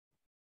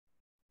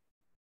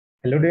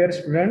Hello dear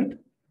student,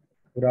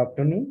 good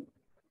afternoon.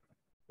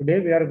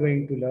 Today we are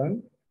going to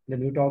learn the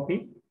new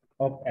topic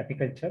of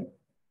apiculture.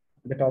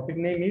 The topic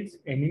name is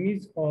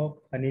enemies of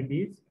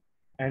honeybees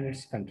and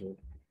its control.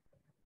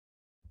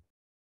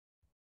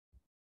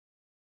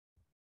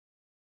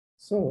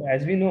 So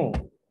as we know,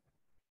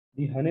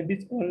 the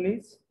honeybees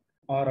colonies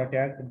are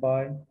attacked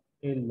by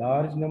a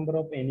large number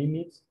of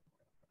enemies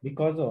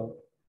because of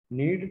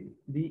need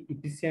the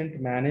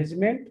efficient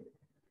management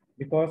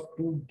because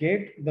to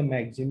get the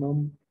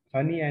maximum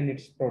honey and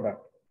its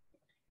product.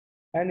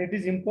 And it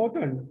is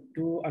important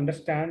to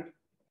understand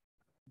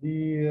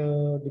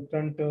the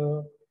different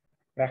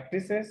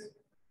practices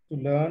to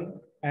learn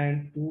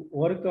and to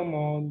overcome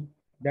on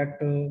that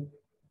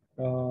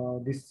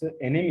these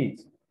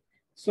enemies.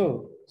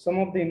 So some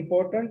of the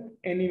important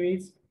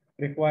enemies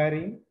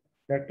requiring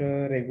that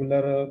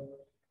regular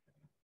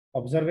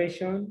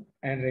observation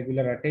and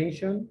regular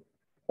attention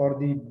for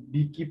the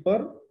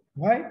beekeeper.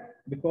 Why?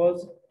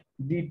 Because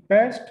the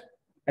pest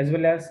as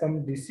well as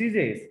some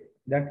diseases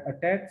that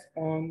attacks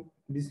on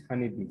these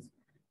honeybees.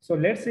 So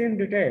let's say in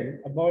detail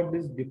about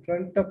this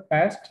different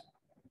pest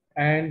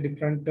and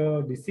different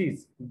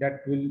disease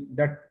that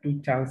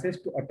two chances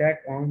to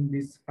attack on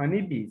these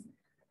honeybees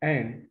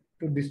and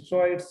to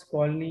destroy its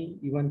colony,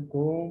 even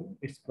comb,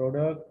 its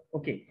product.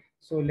 Okay,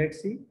 so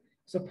let's see.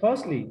 So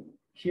firstly,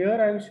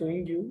 here I am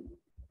showing you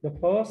the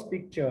first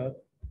picture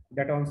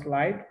that on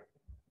slide.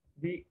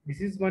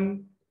 This is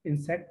one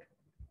insect,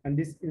 and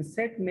this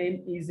insect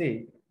name is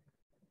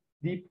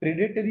the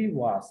predatory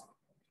wasp,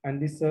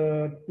 and this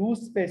two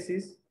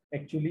species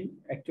actually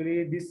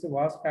this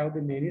wasp have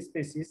the many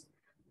species,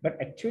 but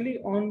actually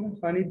on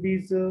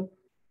honeybees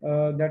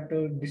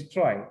that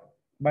destroy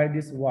by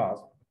this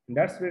wasp.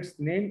 That's why its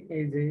name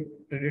is a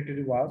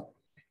predatory wasp.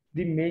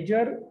 The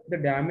major the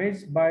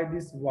damage by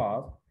this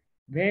wasp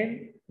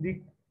when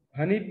the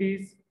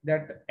honeybees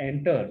that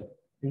enter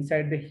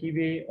inside the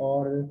hive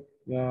or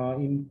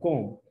in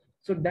comb.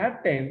 So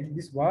that time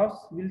this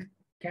wasp will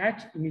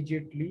catch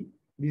immediately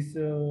these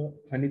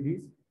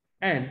honeybees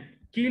and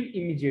kill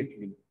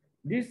immediately.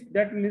 This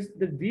that means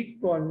the weak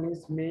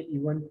colonies may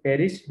even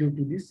perish due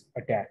to this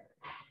attack.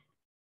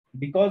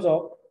 Because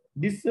of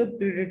this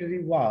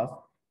predatory wasp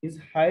is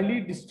highly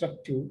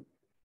destructive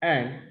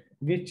and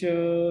which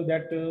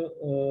that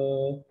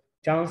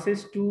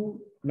chances to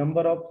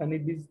number of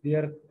honeybees they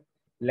are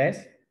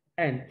less,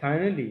 and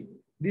finally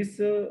this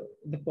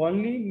the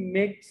colony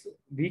makes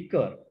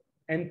weaker,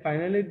 and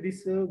finally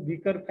this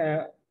weaker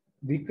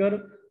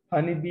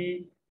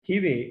honeybee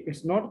hive,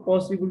 it's not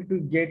possible to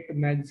get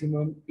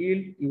maximum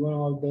yield even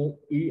of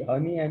the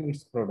honey and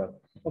its product.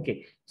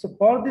 Okay, so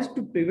for this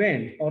to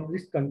prevent or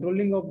this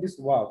controlling of this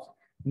wasps,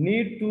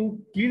 need to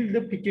kill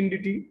the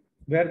fecundity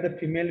where the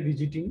female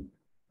visiting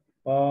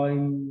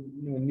in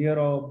near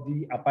of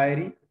the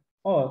apiary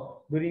or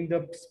during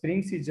the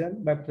spring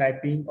season by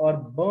flapping or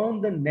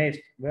burn the nest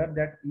where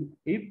that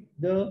if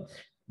the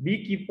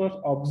beekeepers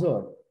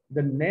observe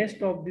the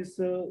nest of this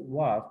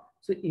wasp,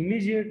 so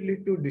immediately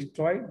to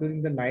destroy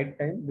during the night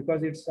time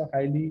because it's a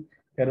highly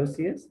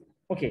ferocious.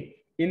 Okay,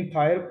 in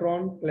fire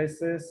prone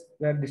places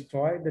where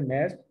destroy the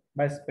nest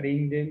by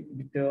spraying them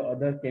with the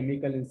other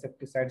chemical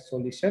insecticide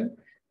solution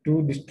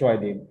to destroy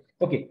them.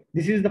 Okay,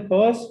 this is the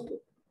first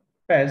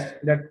pest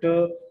that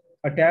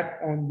attack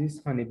on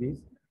these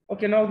honeybees.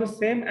 Okay, now the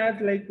same as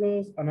like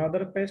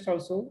another pest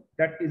also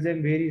that is a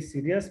very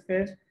serious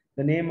pest.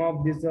 The name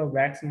of this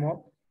wax moth.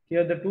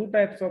 Here the two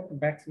types of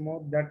wax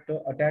moth that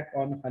attack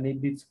on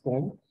honeybees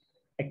comb.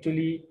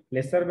 Actually,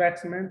 lesser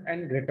waxman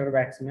and greater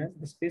waxman.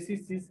 The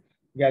species is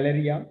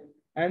Galleria,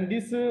 and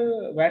this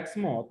wax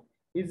moth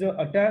is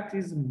attack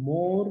is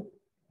more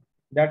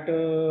that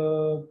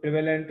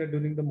prevalent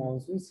during the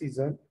monsoon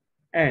season,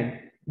 and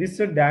this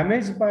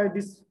damage by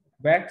this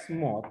wax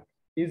moth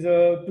is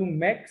to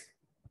make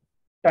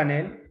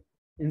tunnel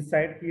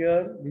inside.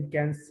 Here we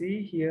can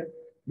see here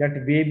that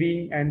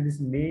webbing and this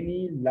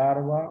many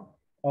larvae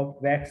of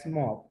wax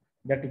moth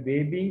that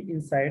webbing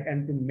inside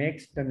and to make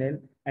tunnel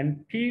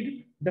and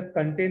feed the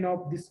content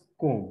of this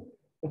comb.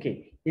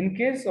 Okay, in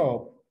case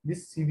of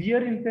this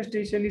severe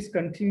infestation is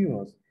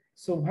continuous,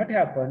 so what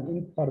happened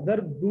in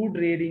further brood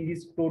rearing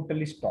is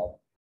totally stopped.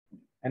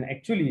 And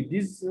actually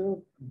this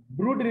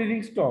brood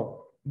rearing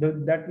stop,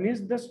 that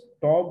means the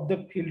stop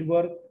the field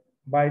work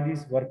by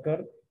this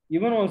worker.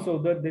 Even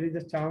also that there is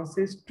a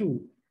chances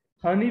to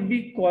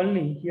honeybee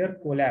colony here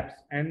collapse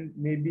and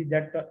maybe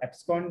that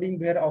absconding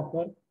where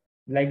occur,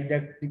 like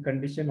that the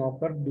condition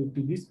occur due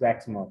to this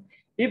wax moth.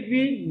 If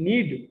we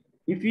need,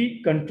 if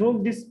we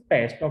control this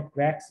pest of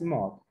wax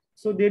moth,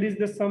 so there is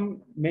the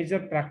some major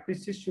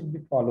practices should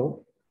be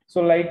followed.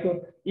 So like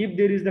if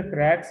there is the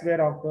cracks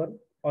where occur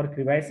or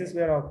crevices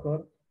where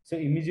occur, so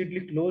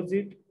immediately close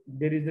it.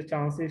 There is the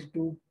chances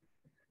to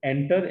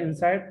enter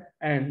inside,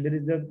 and there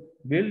is the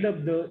build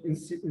up the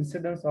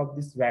incidence of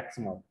this wax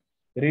moth.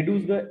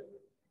 Reduce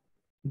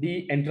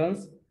the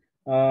entrance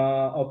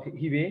of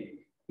hive.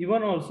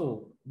 Even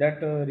also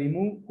that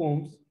remove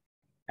combs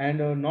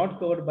and not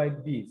covered by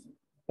bees.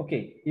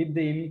 Okay, if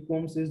the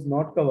honeycombs is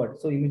not covered,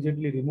 so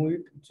immediately remove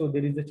it. So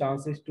there is the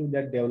chances to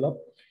that develop.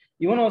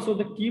 Even also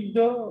the keep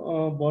the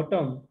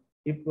bottom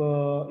if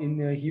in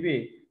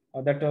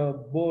Hive that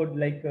board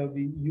like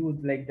we use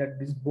like that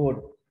this board.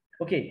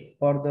 Okay,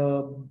 for the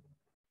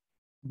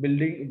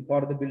building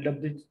for the build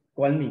up the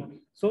colony.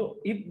 So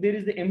if there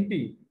is the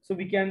empty, so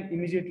we can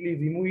immediately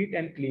remove it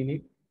and clean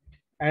it.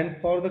 And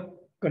for the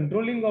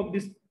controlling of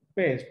this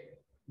pest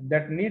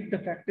that need the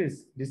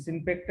practice,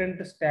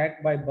 disinfectant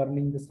stack by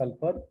burning the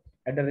sulfur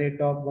at a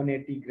rate of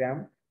 180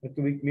 gram per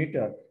cubic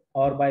meter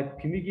or by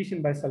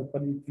fumigation by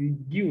sulfur if we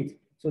use.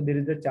 So there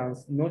is a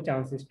chance, no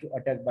chances to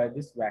attack by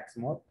this wax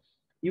moth.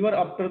 Even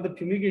after the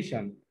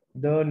fumigation,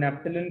 the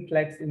naphthalene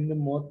flags in the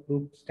moth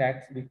proof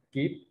stacks we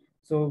keep.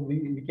 So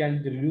we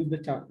can reduce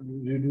the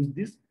reduce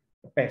this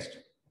pest.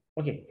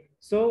 Okay.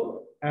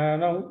 So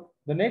now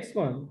the next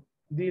one,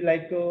 the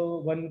like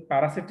one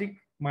parasitic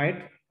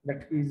mite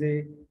that is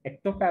a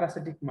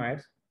ectoparasitic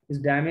mite. His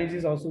damage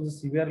is also the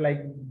severe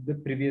like the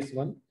previous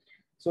one.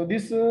 So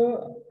this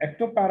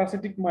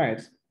ectoparasitic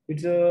mites,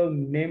 it's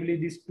namely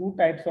these two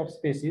types of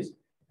species,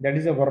 that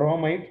is a varroa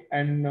mite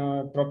and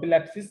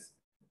Tropilapsis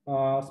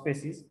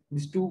species.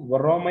 These two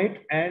varroa mite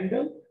and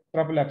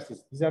Tropilapsis.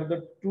 These are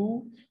the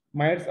two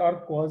mites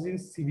are causing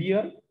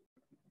severe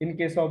in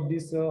case of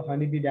this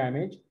honeybee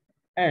damage.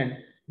 And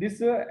this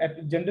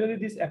generally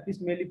this Apis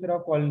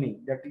mellifera colony,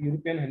 that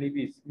European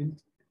honeybees,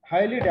 is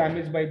highly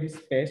damaged by this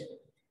pest.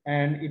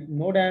 And if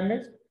no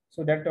damage,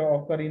 so that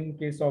occur in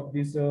case of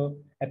this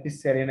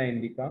Apis cerana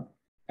indica,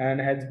 and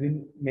has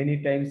been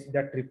many times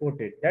that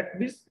reported that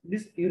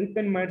this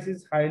European mites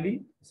is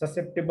highly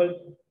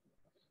susceptible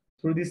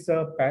through this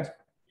pest.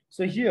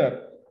 So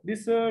here,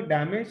 this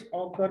damage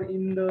occur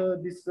in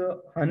this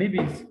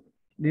honeybees.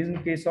 This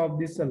in case of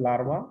this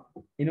larva,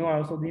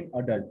 also the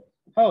adult.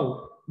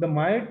 How the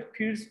mite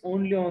feeds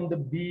only on the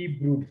bee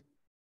brood.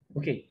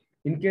 Okay,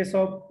 in case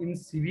of in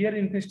severe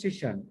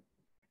infestation,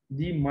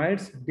 the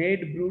mite's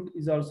dead brood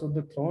is also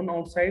the thrown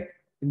outside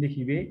in the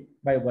hive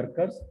by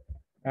workers,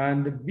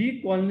 and the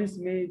bee colonies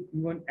may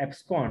even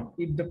abscond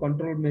if the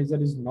control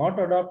measure is not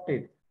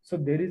adopted. So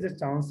there is a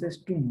chances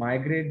to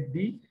migrate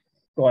the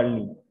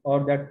colony,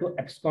 or that to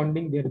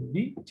absconding there will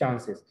be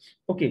chances.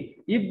 Okay,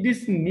 if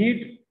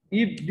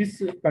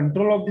this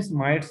control of this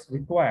mites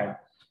required,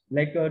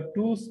 like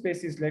two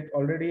species, like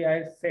already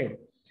I said,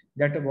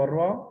 that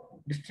varroa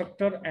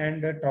destructor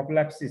and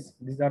Tropilapsis,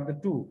 these are the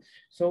two.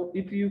 So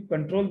if you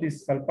control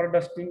this sulfur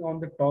dusting on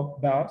the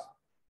top bars,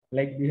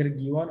 like we are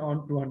given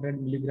on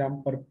 200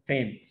 milligram per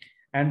frame,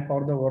 and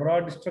for the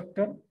varroa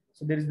destructor,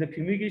 so there is the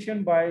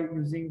fumigation by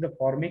using the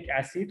formic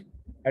acid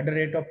at a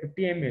rate of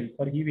 50 ml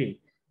per EV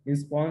in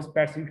sponge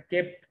pads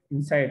kept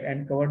inside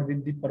and covered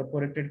with the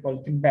perforated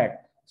polythene bag.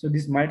 So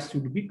this mites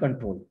should be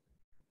controlled.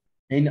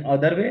 In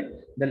other way,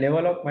 the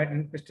level of mite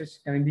infestation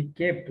can be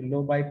kept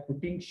low by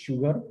putting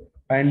sugar,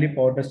 finely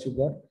powdered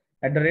sugar,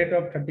 at the rate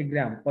of 30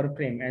 gram per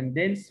frame, and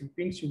then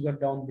sweeping sugar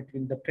down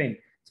between the frame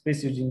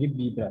space using a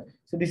bee brush.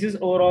 So this is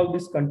overall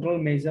this control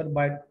measure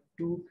by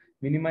to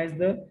minimize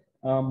the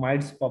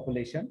mites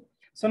population.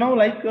 So now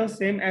like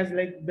same as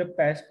like the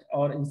pest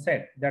or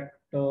insect that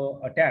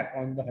attack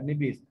on the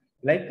honeybees,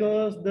 like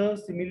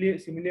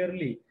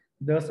similarly,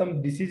 there are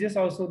some diseases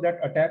also that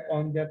attack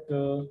on that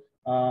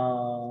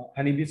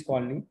honeybees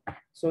colony.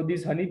 So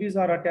these honeybees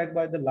are attacked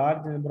by the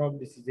large number of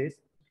diseases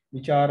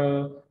which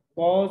are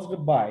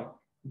caused by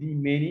the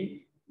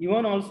many,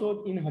 even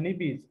also in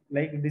honeybees,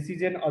 like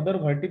disease and other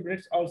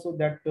vertebrates also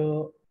that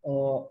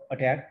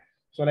attack.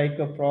 So like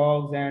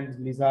frogs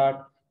and lizard,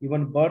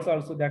 even birds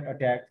also that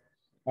attack.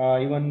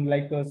 Even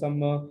like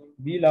some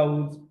bee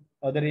louse,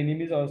 other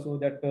enemies also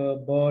that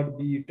bird,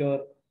 bee eater.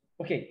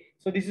 Okay,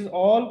 so this is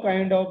all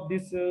kind of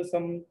this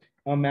some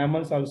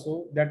mammals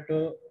also that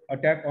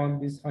attack on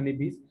these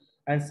honeybees,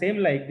 and same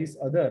like these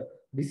other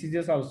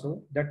diseases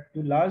also, that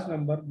to large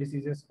number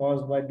diseases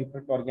caused by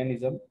different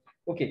organism.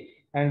 Okay,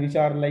 and which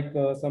are like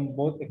some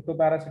both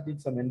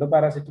ectoparasitic, some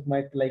endoparasitic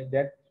might like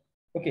that.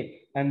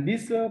 Okay, and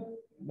these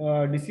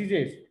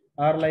diseases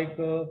are like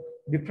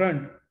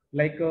different,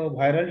 like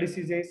viral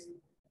diseases,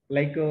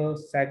 like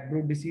sac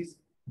brood disease,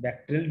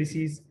 bacterial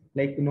disease,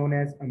 like known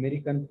as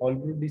American foul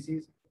brood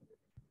disease.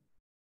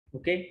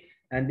 Okay,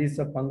 and this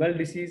fungal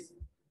disease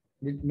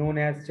known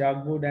as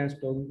chalkboard and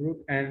stonebrood,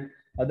 and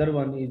other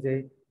one is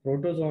a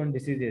protozoan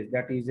diseases,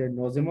 that is a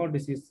nosema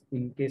disease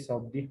in case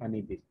of the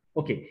honeybees.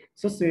 Okay,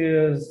 so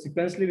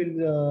sequentially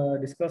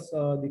we'll discuss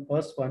the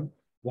first one,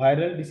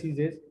 viral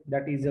diseases.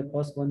 That is the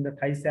first one, the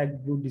Thai sac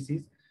brood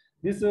disease.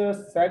 This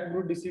sac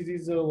brood disease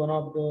is one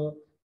of the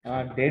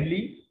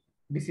deadly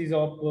disease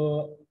of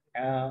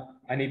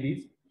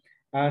honeybees,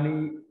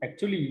 and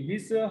actually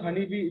this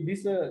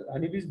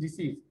honeybees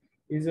disease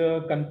is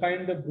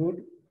confined the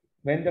brood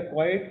when the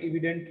quite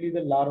evidently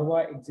the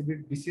larva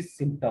exhibit disease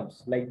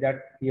symptoms, like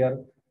that here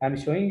I'm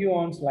showing you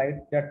on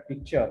slide that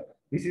picture.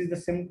 This is the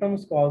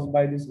symptoms caused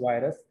by this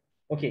virus.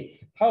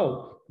 Okay,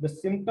 how the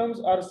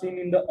symptoms are seen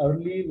in the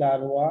early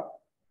larva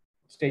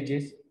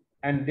stages,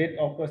 and death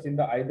occurs in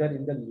the either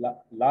in the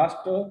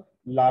last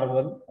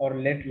larval or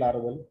late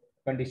larval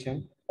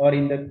condition or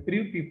in the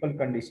pre-pupal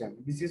condition.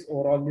 This is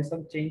overall the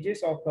some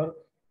changes occur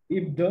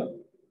if the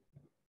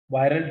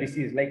viral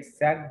disease like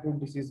sac brood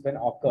disease when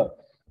occur.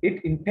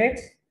 It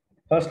infects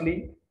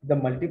firstly the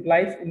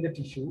multiplies in the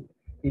tissue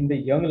in the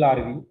young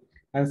larvae,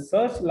 and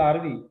such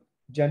larvae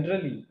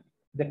generally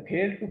they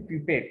fail to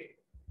pupate.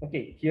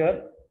 Okay,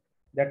 here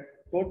that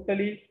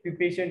totally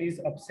pupation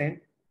is absent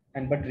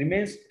and but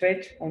remains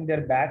stretched on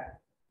their back.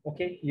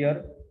 Okay,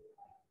 here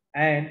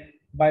and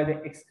by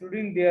the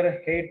excluding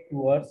their head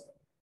towards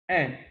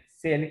and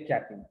cell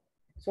capping.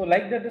 So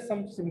like that, are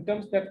some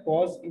symptoms that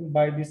cause in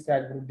by this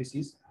Sag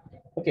disease.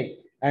 Okay,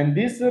 and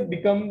this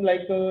become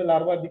like a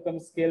larva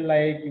becomes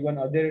scale-like, even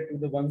other to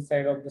the one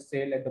side of the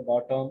cell at the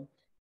bottom.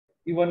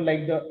 Even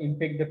like the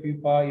infect the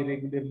pupa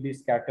irregularly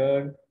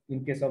scattered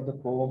in case of the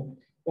comb.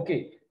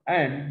 Okay,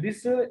 and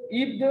this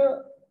if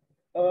the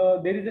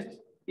there is a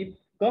it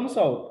comes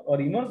out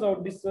or emerges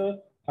out this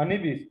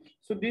honeybees,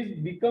 so this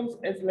becomes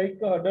as like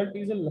adult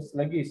is a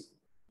sluggish.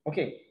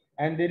 Okay,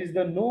 and there is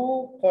the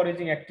no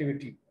foraging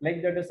activity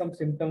like that are some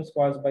symptoms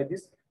caused by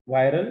this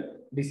viral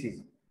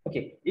disease.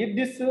 Okay, if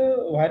this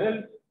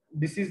viral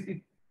disease is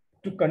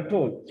to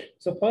control,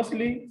 so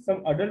firstly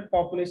some adult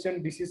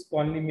population disease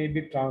colony may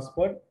be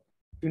transferred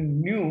to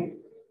new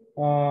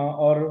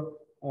or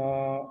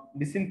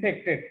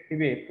disinfected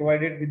hive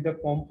provided with the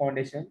comb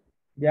foundation.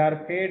 They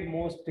are fed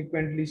most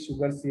frequently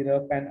sugar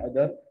syrup and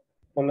other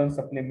pollen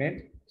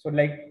supplement. So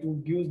like to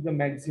give the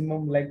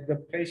maximum like the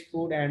fresh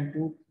food and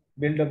to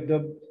build up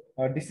the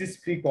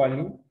disease-free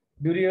colony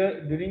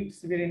during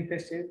severe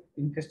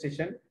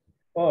infestation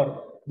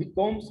or the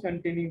combs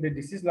containing the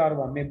disease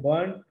larva may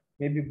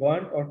be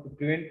burnt or to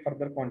prevent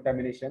further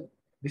contamination,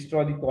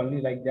 destroy the colony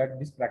like that.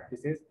 These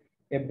practices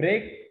a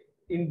break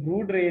in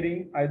brood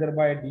rearing either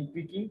by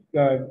dequeening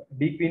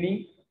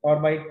or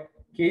by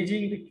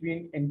caging the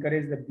queen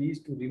encourage the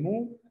bees to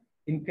remove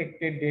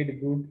infected dead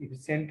brood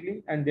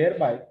efficiently and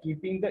thereby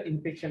keeping the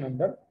infection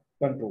under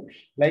control.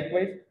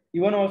 Likewise,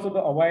 even also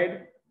the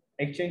avoid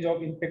exchange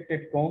of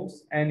infected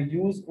combs and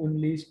use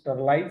only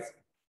sterilized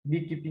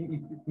beekeeping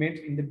equipment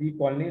in the bee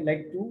colony,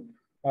 like to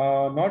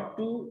not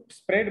to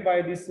spread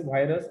by this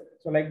virus.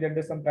 So like that,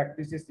 there's some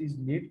practices is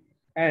need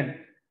and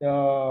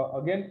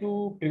again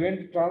to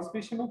prevent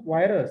transmission of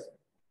virus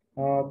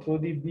through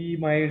the bee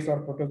mites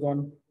or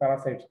protozoan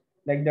parasites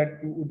like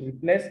that to would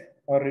replace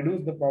or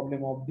reduce the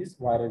problem of these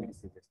viral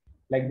diseases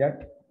like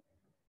that.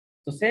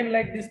 So same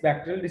like this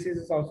bacterial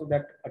diseases also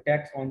that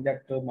attacks on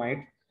that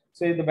mite.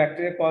 So the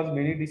bacteria cause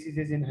many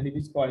diseases in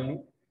honeybees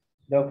colony.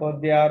 Therefore,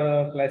 they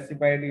are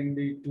classified in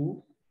the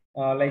two,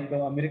 like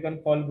the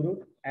American fall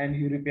brood and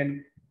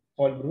European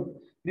fall brood.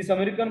 This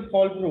American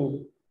fall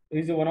brood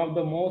is one of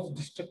the most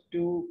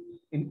destructive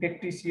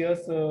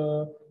infectious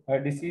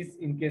disease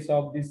in case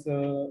of this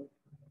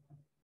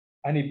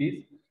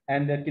honeybees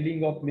and the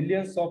killing of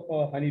millions of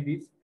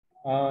honeybees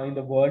in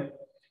the world.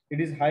 It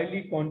is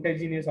highly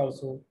contagious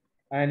also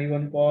and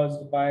even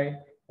caused by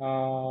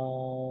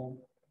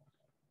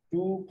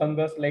two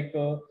fungus like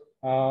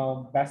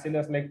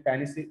bacillus like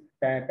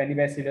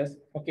panibacillus.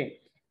 Okay,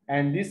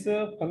 and this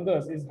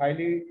fungus is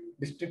highly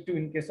destructive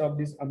in case of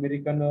this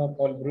American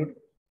fall brood.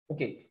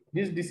 Okay,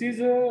 this disease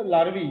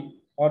larvae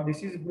or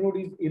disease brood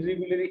is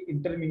irregularly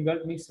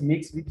intermingled,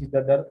 mixed with each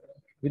other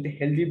with a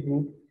healthy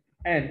brood,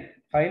 and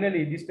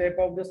finally this type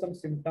of the some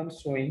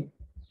symptoms showing.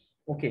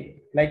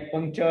 Okay, like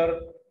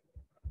puncture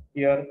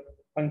here,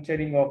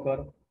 puncturing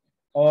occur,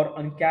 or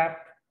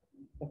uncapped.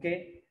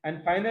 Okay,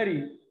 and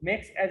finally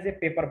makes as a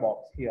paper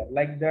box here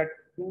like that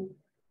to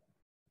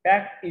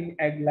packed in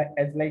as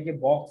like a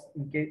box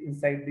in case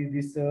inside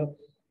this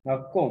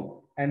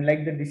comb, and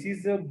like the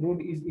disease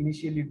brood is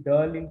initially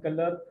dull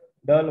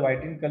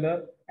white in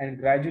color and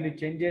gradually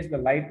changes the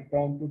light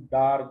brown to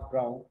dark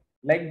brown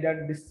like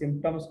that the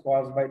symptoms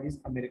caused by this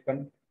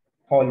American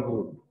fall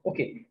brood.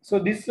 Okay, so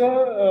this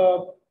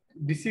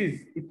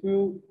disease if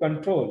you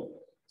control,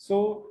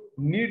 so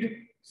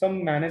need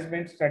some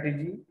management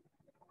strategy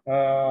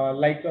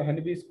like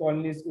honeybees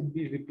colonies would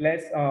be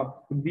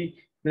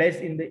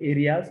placed in the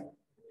areas.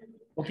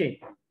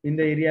 Okay, in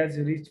the areas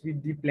rich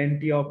with the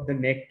plenty of the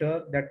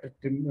nectar that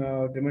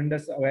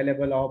tremendous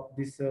available of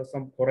this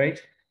some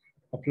forage,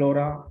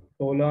 flora,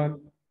 pollen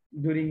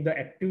during the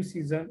active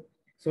season.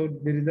 So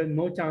there is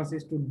no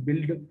chances to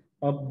build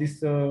up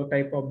this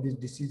type of these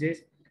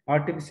diseases.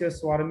 Artificial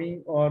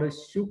swarming or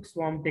shook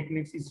swarm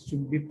techniques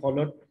should be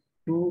followed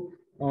to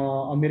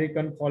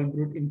American fall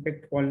brood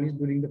infect colonies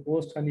during the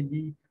post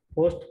honey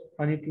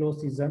flow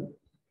season.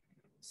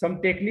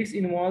 Some techniques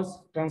involves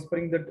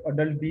transferring the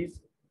adult bees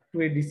to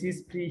a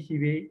disease-free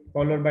hive,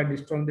 followed by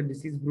destroying the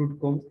disease brood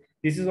combs.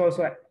 This is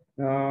also a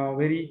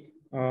very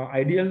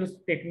ideal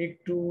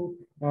technique to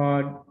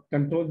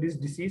control this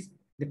disease.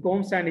 The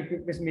combs and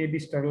equipments may be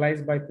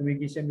sterilized by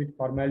fumigation with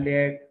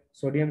formaldehyde,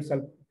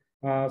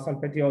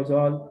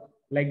 sulfatiazole,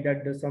 like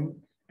that. The some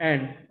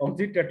and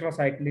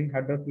oxytetracycline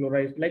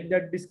hydrochloride, like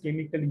that. This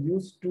chemical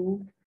used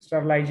to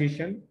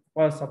sterilization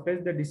or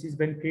suppress the disease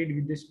when fed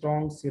with the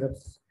strong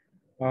syrups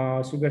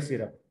sugar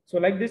syrup. So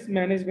like this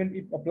management,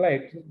 if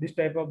applied, this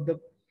type of the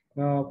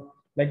uh,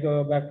 like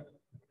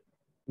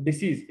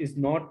disease is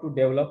not to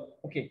develop.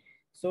 Okay.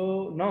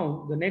 So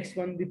now the next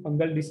one, the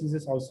fungal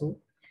diseases also.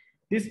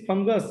 This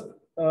fungus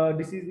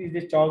disease is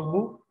the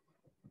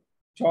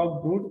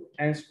chalk brood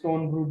and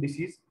stone brood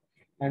disease.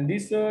 And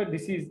these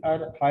disease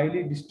are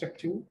highly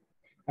destructive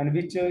and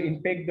which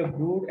impact the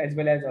brood as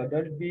well as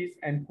adult bees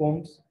and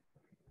combs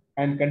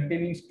and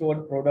containing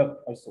stored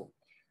product also.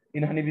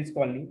 In honeybees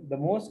colony, the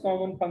most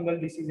common fungal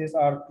diseases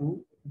are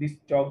two, this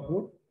chalk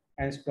brood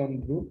and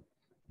stone brood.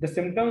 The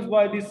symptoms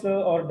by this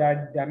or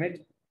that damage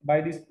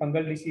by this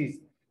fungal disease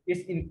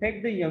is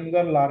infect the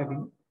younger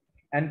larvae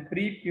and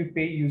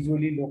pre-pupae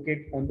usually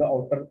locate on the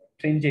outer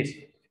fringes.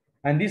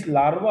 And these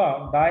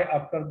larvae die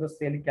after the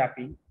cell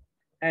capping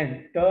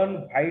and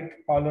turn white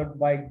followed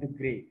by the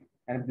gray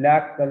and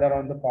black color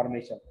on the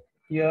formation.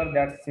 Here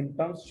that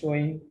symptoms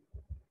showing,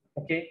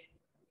 okay,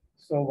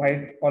 so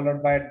white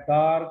followed by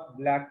dark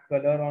black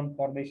color on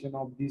formation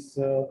of this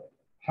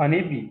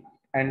honeybee,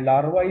 and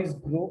larva is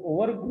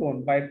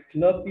overgrown by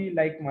fluffy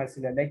like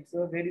mycelium, like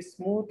so very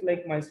smooth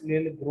like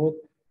mycelial growth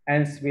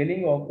and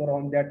swelling occur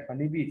on that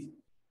honeybees.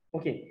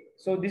 Okay,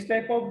 so this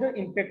type of the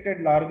infected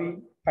larvae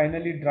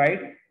finally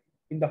dried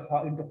in the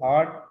into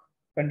hard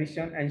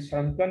condition and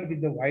shrunken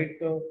with the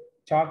white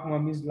chalk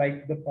mummies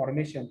like the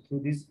formation through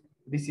these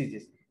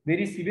diseases.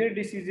 Very severe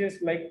diseases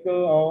like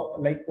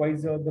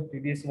likewise the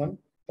previous one.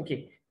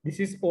 Okay, this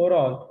is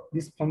overall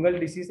this fungal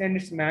disease and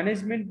its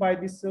management by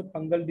this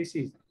fungal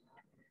disease,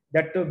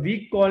 that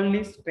weak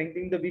colonies,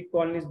 strengthening the weak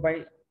colonies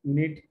by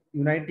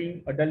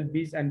uniting adult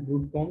bees and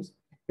brood combs,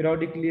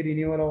 periodically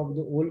renewal of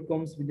the old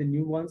combs with the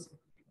new ones,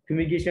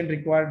 fumigation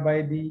required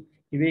by the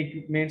heavy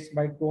equipments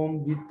by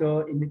comb with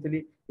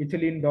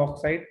ethylene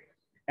dioxide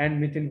and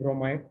methyl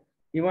bromide.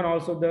 Even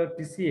also the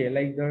TCA,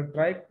 like the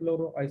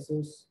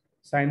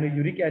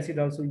trichloroisocyanuric acid,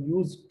 also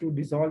used to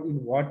dissolve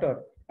in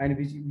water and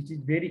which is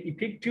very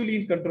effectively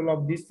in control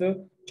of this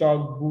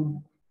chalk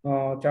brood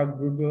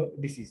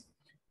disease.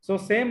 So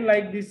same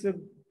like this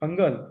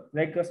fungal,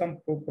 like some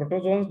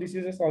protozoans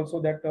diseases also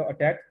that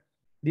attack.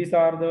 These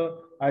are the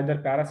either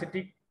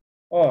parasitic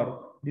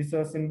or this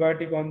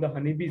symbiotic on the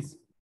honeybees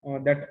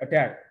that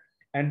attack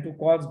and to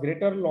cause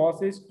greater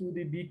losses to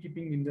the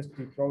beekeeping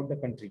industry throughout the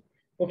country.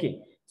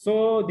 Okay,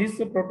 so this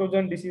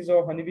protozoan disease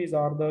of honeybees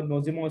are the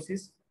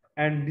nosemosis,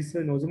 and this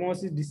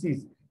nosemosis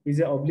disease is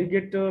an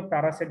obligate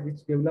parasite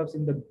which develops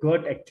in the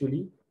gut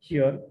actually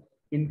here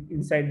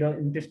inside the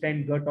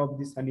intestine gut of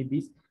these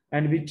honeybees,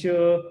 and which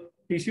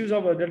tissues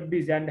of adult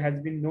bees and has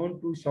been known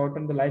to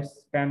shorten the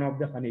lifespan of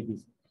the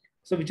honeybees.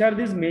 So which are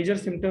these major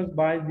symptoms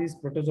by these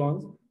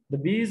protozoans? The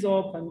bees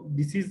of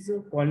disease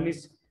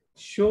colonies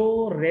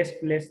show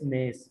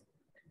restlessness.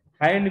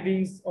 Hind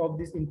wings of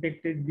these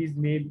infected bees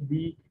may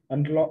be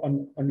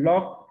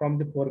unlocked from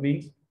the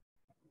forewings.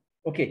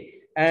 Okay,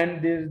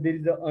 and there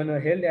is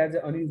held as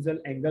unusual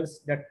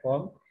angles that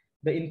form.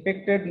 The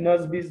infected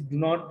nurse bees do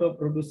not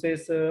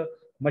produces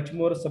much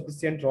more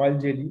sufficient royal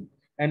jelly.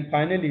 And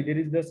finally, there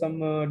is some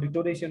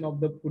deterioration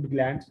of the food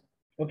glands.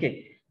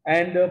 Okay,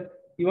 and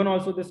even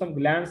also there's some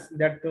glands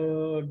that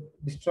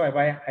destroy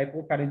by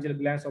hypopharyngeal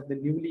glands of the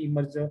newly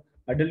emerged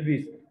adult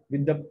bees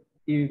with the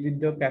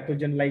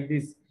pathogen like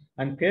this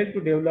and fail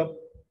to develop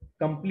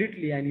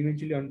completely and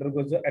eventually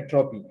undergoes the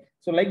atrophy.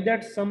 So like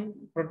that, some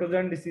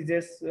protozoan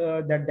diseases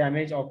that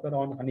damage occur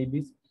on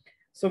honeybees.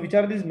 So which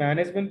are these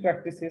management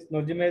practices?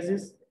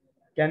 Nogemesis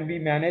can be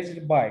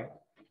managed by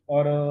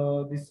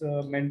or this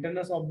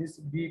maintenance of this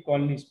bee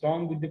colony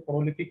strong with the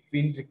prolific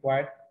queen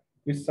required,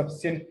 with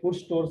sufficient food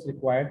stores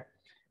required,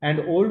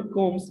 and old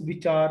combs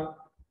which are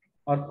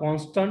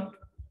constant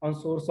on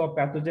source of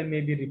pathogen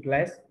may be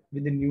replaced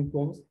with the new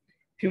combs.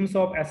 Fumes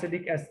of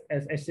acetic acid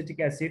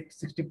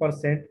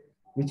 60%,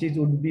 which is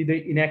would be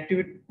the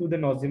inactive to the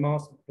nosema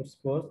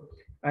spores.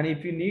 And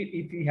if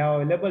you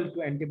have available to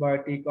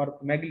antibiotic or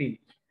megalin,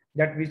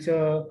 that which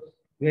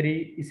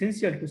very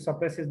essential to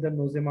suppress the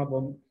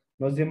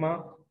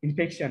nosema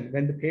infection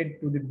when the fed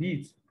to the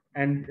bees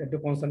and at the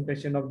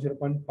concentration of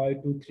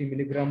 0.5 to 3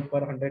 milligram per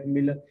 100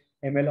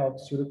 ml of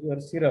sugar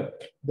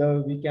syrup,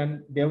 we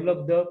can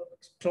develop the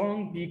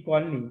strong bee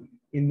colony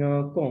in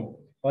comb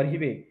or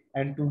hive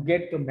and to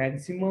get the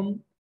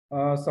maximum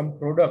some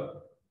product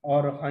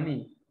or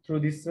honey through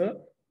this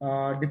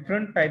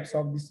different types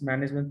of this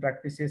management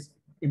practices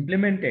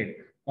implemented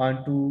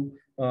to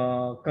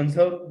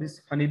conserve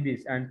these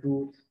honeybees and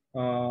to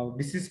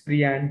disease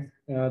free and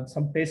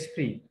some pest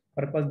free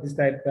purpose.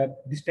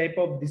 This type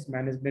of this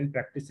management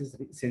practice is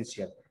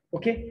essential.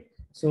 Okay,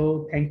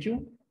 so thank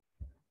you.